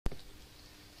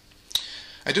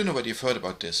I don't know whether you've heard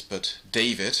about this, but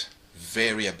David,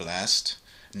 Variablast,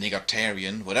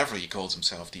 Nigartarian, whatever he calls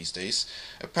himself these days,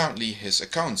 apparently his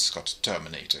accounts got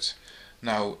terminated.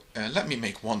 Now, let me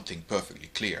make one thing perfectly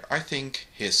clear. I think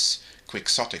his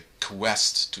quixotic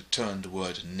quest to turn the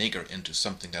word nigger into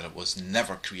something that it was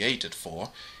never created for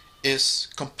is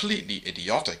completely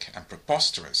idiotic and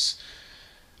preposterous.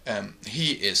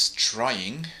 He is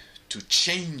trying to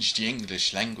change the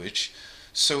English language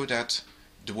so that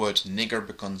the word nigger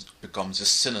becomes a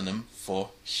synonym for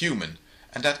human,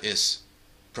 and that is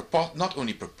not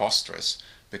only preposterous,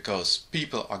 because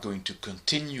people are going to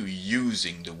continue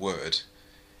using the word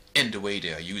in the way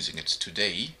they are using it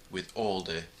today, with all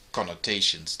the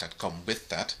connotations that come with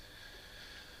that,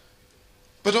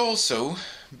 but also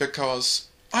because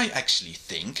I actually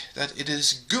think that it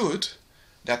is good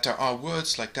that there are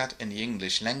words like that in the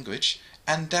English language,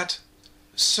 and that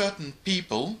certain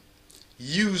people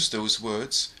use those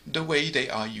words the way they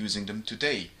are using them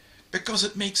today, because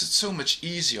it makes it so much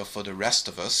easier for the rest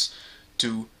of us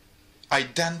to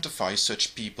identify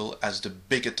such people as the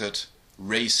bigoted,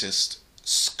 racist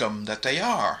scum that they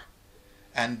are.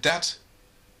 And that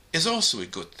is also a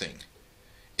good thing.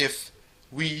 If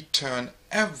we turn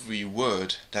every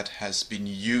word that has been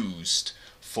used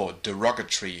for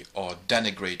derogatory or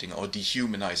denigrating or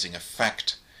dehumanizing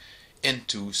effect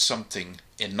into something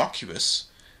innocuous,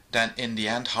 then in the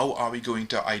end, how are we going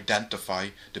to identify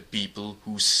the people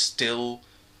who still,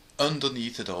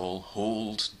 underneath it all,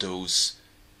 hold those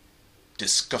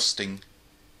disgusting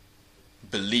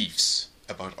beliefs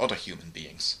about other human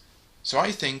beings? So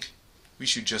I think we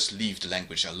should just leave the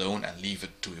language alone and leave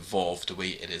it to evolve the way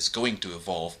it is going to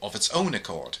evolve of its own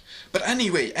accord. But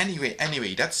anyway,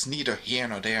 that's neither here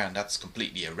nor there, and that's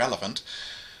completely irrelevant.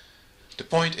 The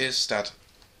point is that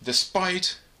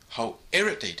despite how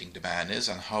irritating the man is,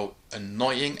 and how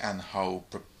annoying and how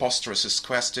preposterous his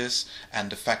quest is, and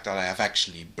the fact that I have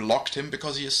actually blocked him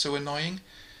because he is so annoying,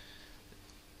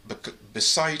 but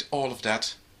beside all of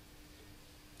that,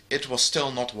 it was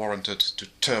still not warranted to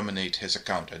terminate his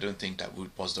account. I don't think that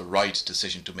was the right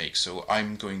decision to make, so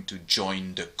I'm going to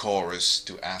join the chorus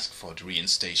to ask for the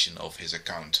reinstation of his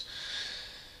account.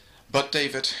 But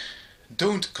David,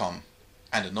 don't come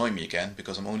and annoy me again,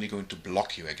 because I'm only going to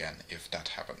block you again if that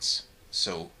happens.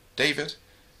 So, David,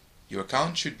 your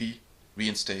account should be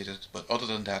reinstated, but other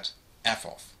than that, F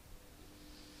off.